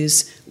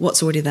reuse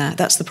what's already there?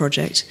 That's the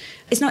project.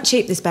 It's not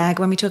cheap, this bag.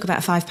 When we talk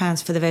about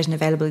 £5 for the version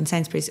available in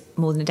Sainsbury's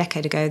more than a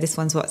decade ago, this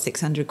one's,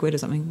 600 quid or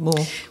something more?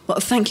 Well,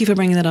 thank you for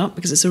bringing that up,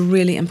 because it's a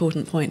really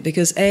important point,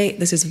 because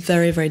this is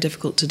very, very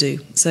difficult to do.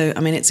 So, I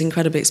mean, it's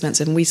incredibly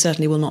expensive, and we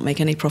certainly will not make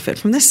any profit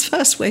from this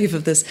first wave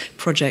of this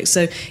project.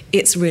 So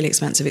it's really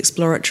expensive,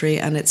 exploratory,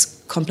 and it's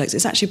complex.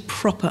 It's actually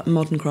proper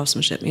modern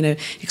craftsmanship,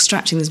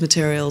 extracting these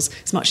materials.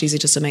 It's much easier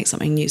just to make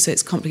something new, so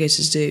it's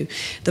complicated to do.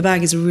 The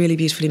bag is really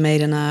beautifully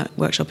made in our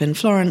workshop in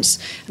Florence.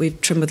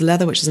 We've trimmed with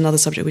leather, which is another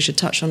subject we should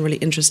touch on, really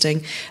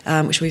interesting,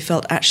 which we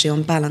felt actually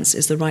on balance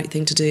is the right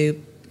thing to do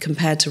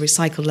compared to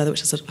recycled leather, which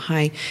has a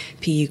high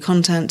PU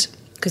content.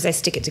 Because they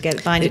stick it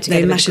together, bind it They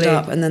together. mash with it glue.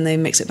 up and then they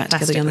mix it back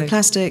together again with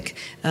plastic.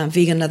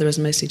 Vegan leather is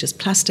mostly just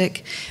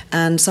plastic.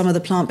 And some of the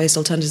plant-based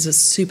alternatives are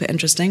super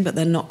interesting, but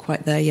they're not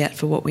quite there yet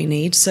for what we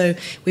need. So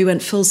we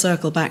went full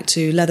circle back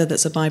to leather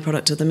that's a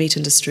byproduct of the meat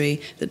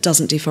industry, that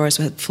doesn't deforest,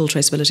 with full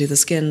traceability of the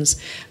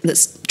skins,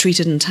 that's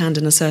treated and tanned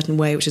in a certain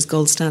way, which is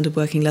gold standard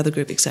working leather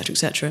group,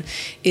 etc.,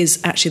 is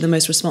actually the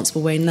most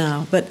responsible way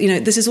now. But,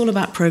 this is all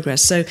about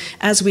progress. So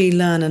as we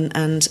learn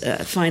and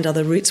find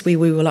other routes, we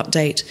will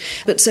update.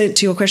 But so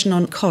to your question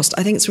on cost,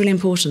 I think it's really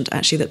important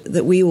actually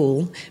that we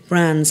all,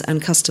 brands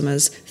and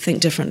customers,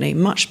 think differently.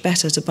 Much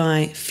better to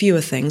buy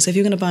fewer things. If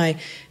you're going to buy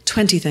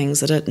 20 things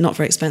that are not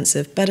very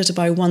expensive, better to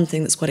buy one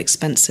thing that's quite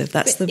expensive.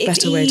 That's the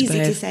better way to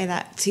behave. It's easy to say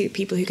that to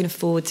people who can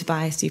afford to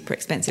buy a super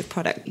expensive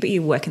product, but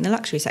you work in the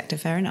luxury sector,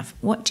 fair enough.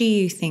 What do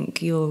you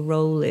think your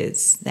role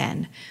is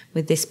then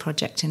with this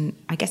project? And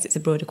I guess it's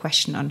a broader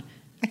question on,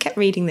 I kept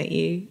reading that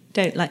you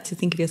don't like to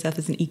think of yourself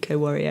as an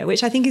eco-warrior,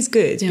 which I think is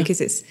good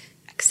because it's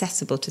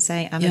accessible to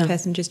say I'm a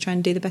person just trying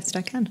to do the best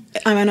I can.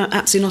 I'm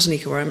absolutely not an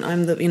eco-warrior.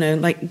 I'm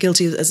the,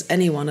 guilty as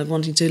anyone of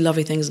wanting to do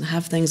lovely things and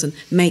have things and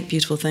make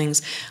beautiful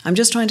things. I'm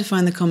just trying to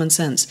find the common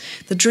sense.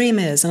 The dream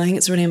is, and I think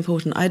it's really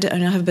important, I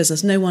have a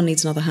business, no one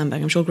needs another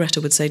handbag. I'm sure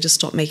Greta would say, just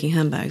stop making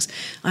handbags.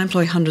 I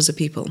employ hundreds of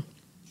people.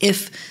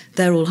 If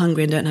they're all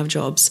hungry and don't have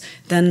jobs,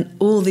 then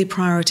all the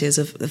priorities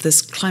of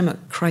this climate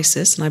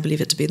crisis, and I believe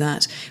it to be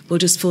that, will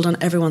just fall down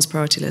everyone's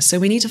priority list. So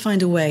we need to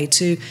find a way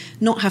to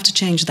not have to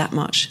change that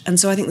much. And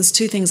so I think there's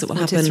two things that will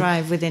happen. To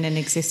thrive within an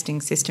existing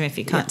system if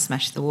you can't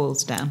smash the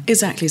walls down.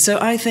 Exactly. So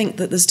I think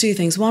that there's two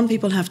things. One,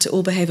 people have to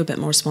all behave a bit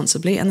more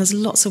responsibly, and there's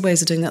lots of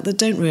ways of doing that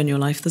don't ruin your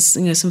life.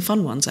 There's some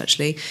fun ones,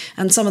 actually.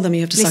 And some of them you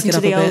have to suck it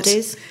up a bit. Listen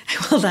to the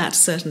oldies. Well, that,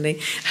 certainly.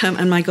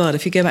 And my God,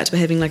 if you go back to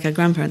behaving like our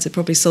grandparents, it'd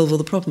probably solve all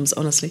the problems,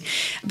 honestly.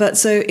 But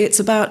so it's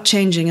about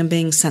changing and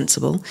being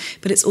sensible,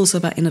 but it's also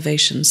about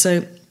innovation.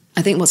 So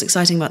I think what's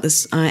exciting about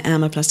this I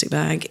Am a Plastic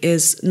Bag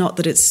is not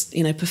that it's,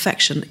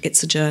 perfection.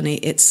 It's a journey.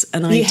 It's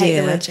an idea. You hate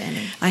the word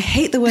journey. I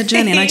hate the word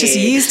journey, and I just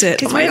used it.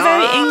 Because we're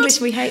very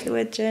English. We hate the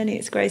word journey.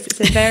 It's gross.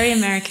 It's a very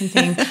American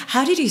thing.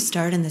 How did you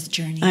start in this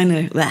journey? I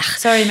know.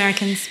 Sorry,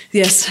 Americans.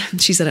 Yes,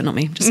 she said it, not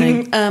me. Just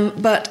saying.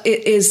 But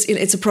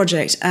it's a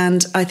project,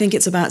 and I think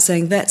it's about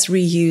saying let's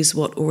reuse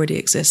what already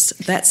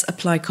exists. Let's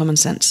apply common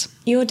sense.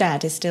 Your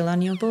dad is still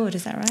on your board,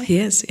 is that right? He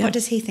is, yeah. What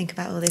does he think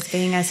about all this,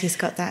 being as he's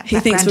got that He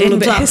thinks we're all a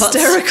bit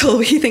hysterical.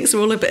 He thinks we're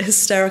all a bit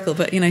hysterical,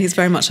 but, he's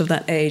very much of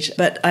that age.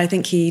 But I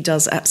think he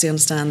does absolutely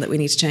understand that we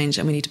need to change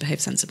and we need to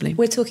behave sensibly.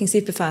 We're talking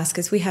super fast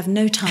because we have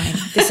no time.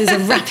 This is a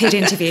rapid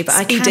interview, but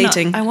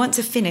I want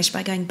to finish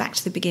by going back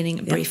to the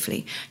beginning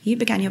briefly. You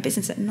began your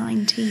business at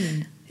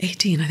 19.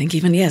 18, I think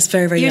even, yes,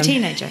 very, very young. You're a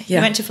teenager. Yeah.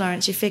 You went to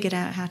Florence, you figured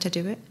out how to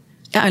do it.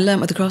 Yeah, I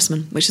learnt with the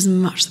craftsman, which is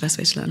much the best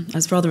way to learn. I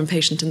was rather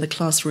impatient in the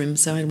classroom,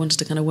 so I wanted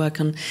to kind of work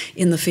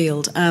in the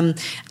field. And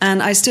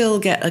I still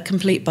get a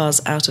complete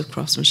buzz out of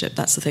craftsmanship.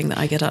 That's the thing that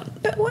I get out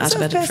of bed for every day. But what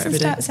sort of person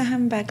starts a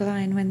handbag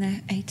line when they're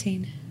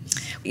 18?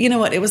 You know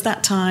what? It was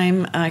that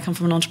time. I come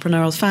from an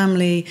entrepreneurial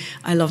family.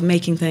 I love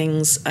making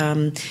things.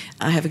 I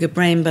have a good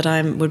brain, but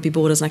I would be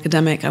bored as an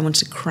academic. I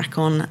wanted to crack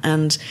on,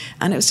 and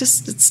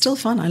it's still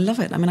fun. I love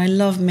it. I mean, I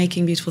love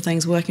making beautiful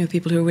things, working with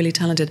people who are really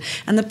talented,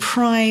 and the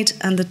pride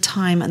and the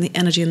time and the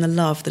energy and the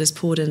love that is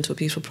poured into a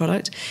beautiful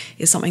product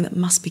is something that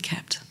must be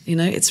kept.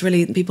 It's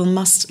really, people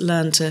must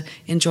learn to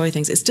enjoy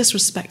things. It's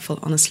disrespectful,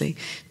 honestly.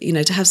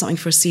 To have something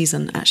for a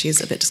season actually is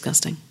a bit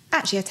disgusting.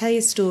 Actually, I'll tell you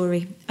a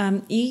story.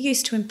 You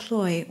used to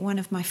employ one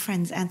of my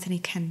friends, Anthony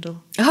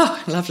Kendall.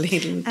 Oh, lovely.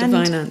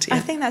 Divine Ant, yeah. I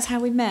think that's how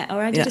we met.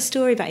 Or I did a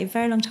story about you a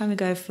very long time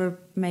ago for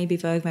maybe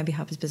Vogue, maybe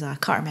Harper's Bazaar. I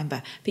can't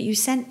remember. But you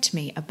sent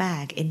me a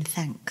bag in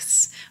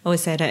thanks. I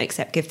always say I don't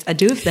accept gifts. I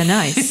do if they're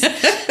nice.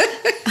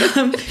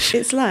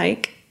 It's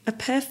like a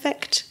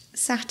perfect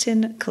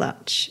satin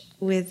clutch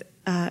with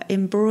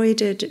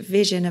embroidered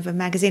vision of a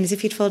magazine, as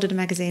if you'd folded a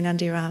magazine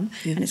under your arm,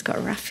 and it's got a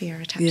raffia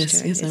attached to it.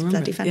 Yes, it's I remember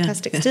bloody it.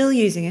 fantastic. Yeah. Still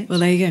using it. Well,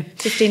 there you go.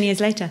 15 years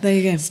later. There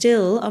you go.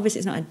 Still, obviously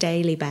it's not a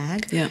daily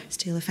bag. Yeah.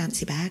 Still a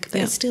fancy bag,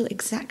 but it's still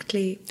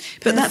exactly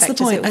perfect. But that's the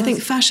point. I think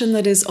was. fashion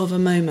that is of a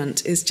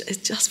moment it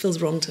just feels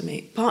wrong to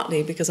me.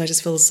 Partly because I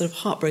just feel sort of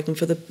heartbroken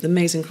for the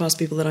amazing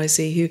craftspeople that I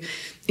see who,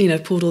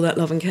 poured all that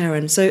love and care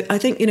in. So I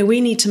think,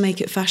 we need to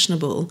make it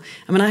fashionable.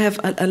 I mean, I have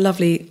a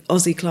lovely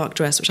Aussie Clark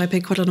dress, which I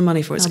paid quite a lot of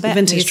money for. It's a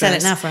vintage you sell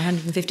dress. it now for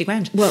 150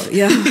 grand. Well,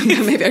 yeah,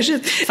 maybe I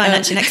should.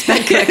 Financial next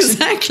bag collection.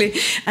 Exactly.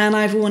 And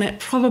I've worn it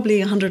probably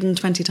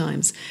 120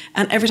 times.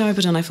 And every time I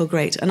put it on, I feel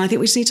great. And I think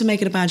we just need to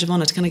make it a badge of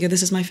honour to kind of go,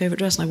 this is my favourite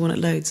dress and I've worn it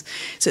loads.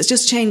 So it's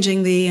just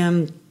changing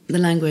the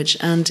language.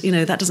 And,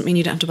 that doesn't mean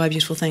you don't have to buy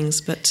beautiful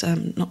things, but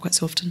not quite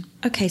so often.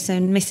 Okay, so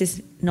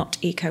Mrs. Not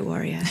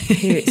Eco-Warrior,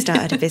 who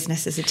started a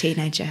business as a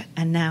teenager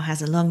and now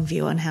has a long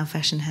view on how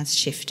fashion has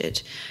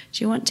shifted.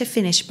 Do you want to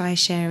finish by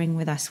sharing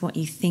with us what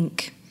you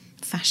think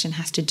fashion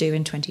has to do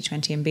in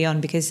 2020 and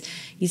beyond? Because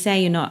you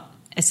say you're not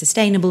a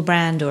sustainable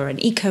brand or an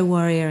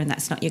eco-warrior and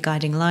that's not your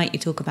guiding light. You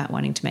talk about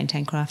wanting to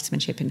maintain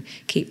craftsmanship and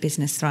keep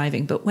business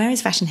thriving. But where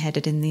is fashion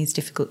headed in these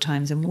difficult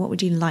times and what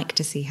would you like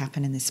to see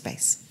happen in this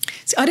space?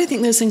 See, I don't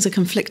think those things are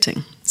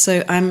conflicting.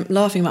 So I'm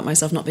laughing about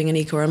myself not being an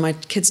ecorer, and my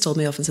kids told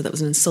me off and said that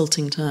was an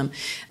insulting term.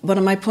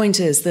 But my point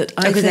is that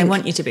because they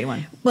want you to be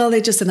one. Well,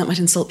 they just said that might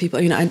insult people.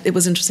 It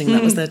was interesting.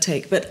 That was their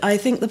take. But I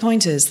think the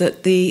point is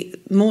that the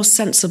more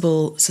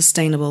sensible,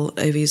 sustainable,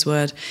 overused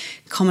word,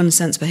 common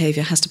sense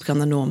behaviour has to become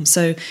the norm.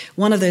 So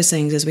one of those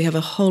things is we have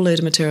a whole load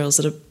of materials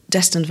that are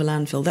destined for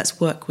landfill.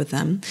 Let's work with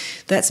them.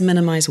 Let's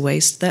minimise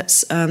waste.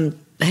 Let's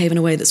behave in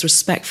a way that's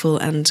respectful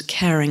and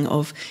caring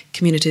of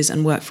communities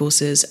and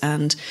workforces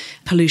and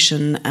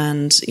pollution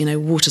and,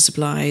 water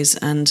supplies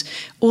and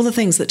all the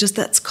things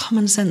that's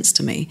common sense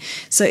to me.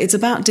 So it's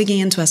about digging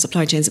into our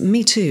supply chains.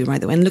 Me too,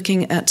 right? And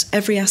looking at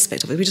every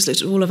aspect of it. We just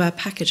looked at all of our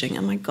packaging.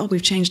 And my God,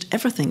 we've changed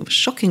everything. It was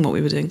shocking what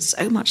we were doing.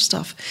 So much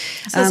stuff.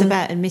 So it's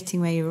about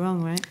admitting where you're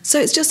wrong, right? So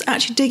it's just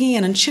actually digging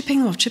in and chipping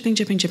them off,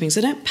 chipping.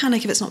 So don't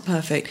panic if it's not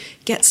perfect.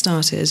 Get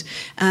started.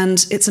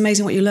 And it's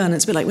amazing what you learn.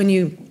 It's a bit like when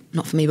you,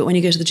 not for me, but when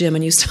you go to the gym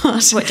and you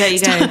start... What day you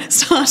go?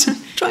 Start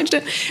trying to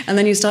do it. And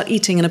then you start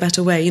eating in a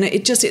better way.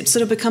 It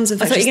sort of becomes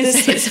infectious. I thought you were going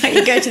to say, it's like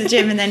you go to the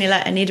gym and then you're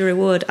like, I need a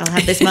reward. I'll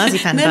have this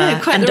marzipan bar. No,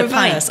 quite and the a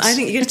reverse. pint. I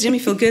think you go to the gym, you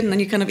feel good, and then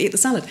you kind of eat the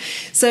salad.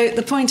 So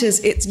the point is,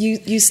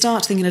 you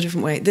start thinking in a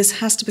different way. This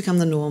has to become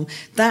the norm.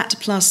 That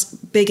plus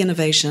big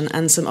innovation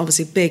and some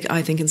obviously big,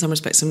 I think in some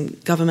respects, some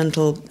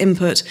governmental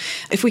input.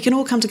 If we can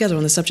all come together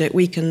on this subject,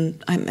 we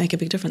can make a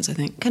big difference, I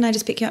think. Can I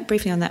just pick you up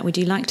briefly on that? Would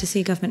you like to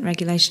see government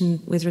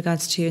regulation with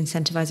regards to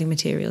incentivising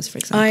materials, for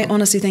example? I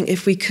honestly think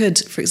if we could,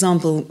 for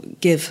example,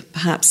 give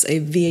perhaps a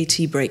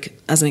VAT break,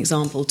 as an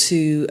example,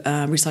 to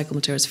recycled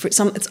materials.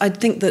 I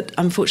think that,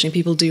 unfortunately,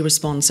 people do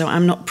respond. So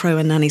I'm not pro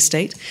a nanny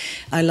state.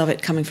 I love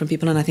it coming from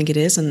people, and I think it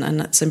is,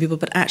 and some people.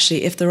 But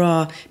actually, if there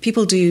are...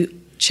 People do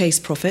chase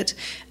profit,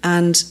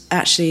 and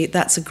actually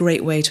that's a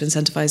great way to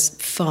incentivise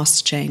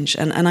fast change.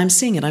 And I'm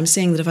seeing it. I'm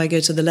seeing that if I go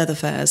to the leather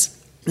fairs,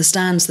 the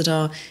stands that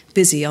are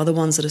busy are the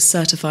ones that are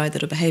certified,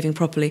 that are behaving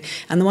properly,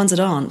 and the ones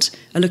that aren't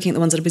are looking at the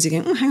ones that are busy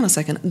going, hang on a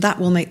second, that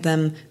will make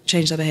them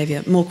change their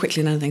behaviour more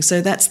quickly than anything. So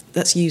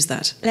let's use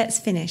that. Let's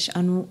finish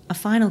on a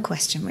final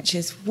question, which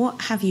is,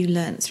 what have you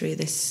learnt through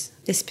this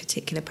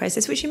particular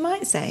process, which you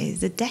might say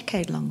is a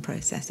decade-long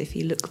process if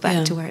you look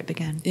back to where it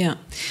began? Yeah.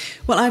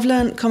 Well, I've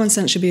learned common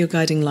sense should be your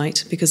guiding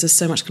light because there's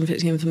so much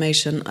conflicting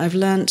information. I've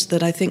learned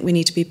that I think we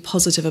need to be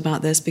positive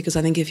about this because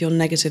I think if you're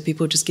negative,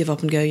 people just give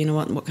up and go, you know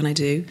what can I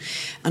do?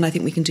 And I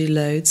think we can do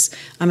loads.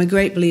 I'm a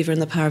great believer in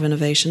the power of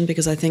innovation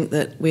because I think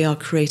that we are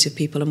creative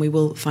people and we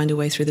will find a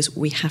way through this.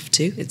 We have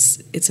to.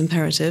 It's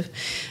imperative.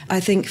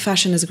 I think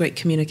fashion is a great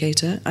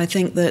communicator. I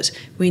think that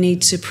we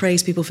need to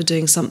praise people for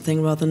doing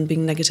something rather than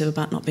being negative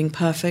about not being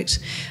perfect.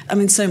 I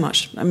mean, so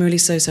much. I mean, really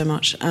so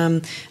much.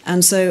 And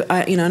so,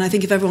 and I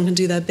think if everyone can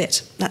do their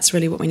bit, that's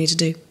really what we need to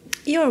do.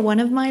 You're one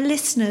of my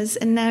listeners,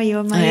 and now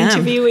you're my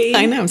interviewee.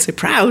 I know, I'm so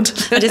proud.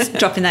 I'm just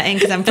dropping that in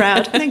because I'm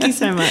proud. Thank you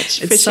so much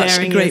for sharing. It's such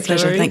a great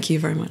pleasure. Thank you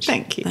very much.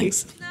 Thank you.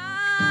 Thanks.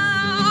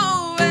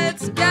 Now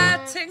it's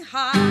getting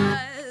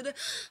hard.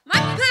 My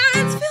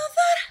parents feel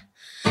that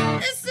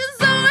this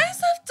is a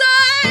waste of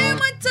time.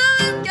 I tell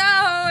them go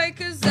away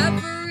 'cause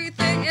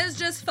everything is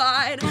just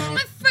fine.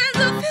 My friends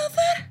will feel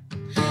that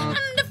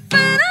I'm different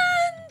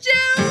and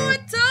you. I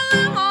tell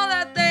them all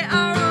that they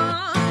are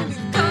wrong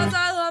because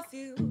I love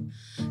you.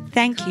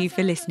 Thank you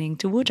for listening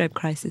to Wardrobe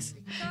Crisis.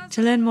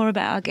 To learn more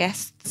about our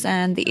guests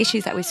and the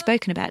issues that we've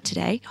spoken about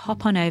today,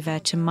 hop on over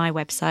to my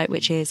website,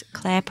 which is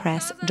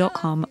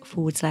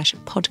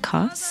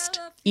clairepress.com/podcast.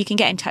 You can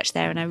get in touch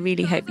there, and I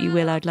really hope you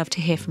will. I'd love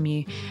to hear from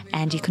you.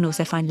 And you can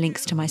also find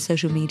links to my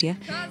social media.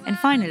 And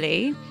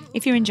finally,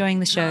 if you're enjoying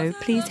the show,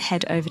 please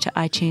head over to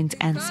iTunes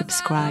and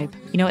subscribe.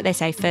 You know what they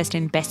say, first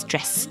in, best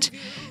dressed.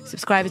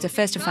 Subscribers are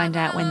first to find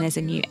out when there's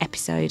a new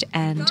episode,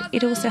 and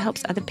it also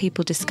helps other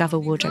people discover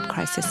Wardrobe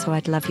Crisis, so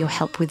I'd love your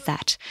help with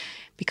that.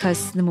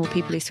 Because the more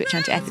people who switch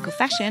on to ethical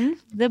fashion,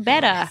 the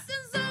better.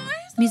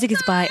 Music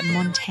is by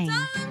Montaigne.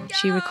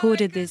 She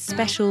recorded this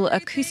special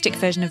acoustic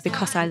version of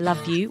Because I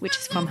Love You, which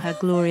is from her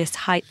Glorious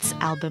Heights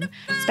album,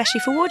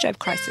 especially for Wardrobe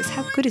Crisis.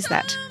 How good is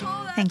that?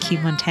 Thank you,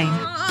 Montaigne.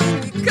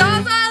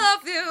 Because I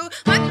love you.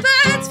 My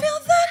parents feel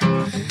that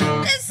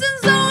this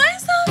is a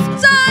waste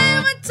of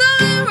time. I tell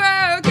them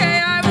we're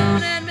okay. I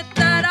won't admit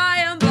that I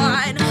am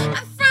blind.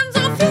 My friends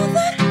all feel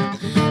that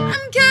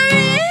I'm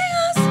carrying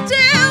a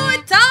still. I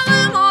tell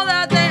them all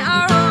that they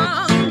are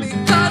wrong.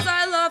 Because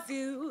I love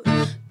you.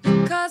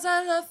 Because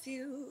I love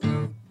you.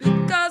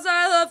 Because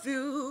I love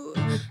you.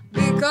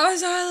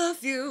 Because I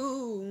love you.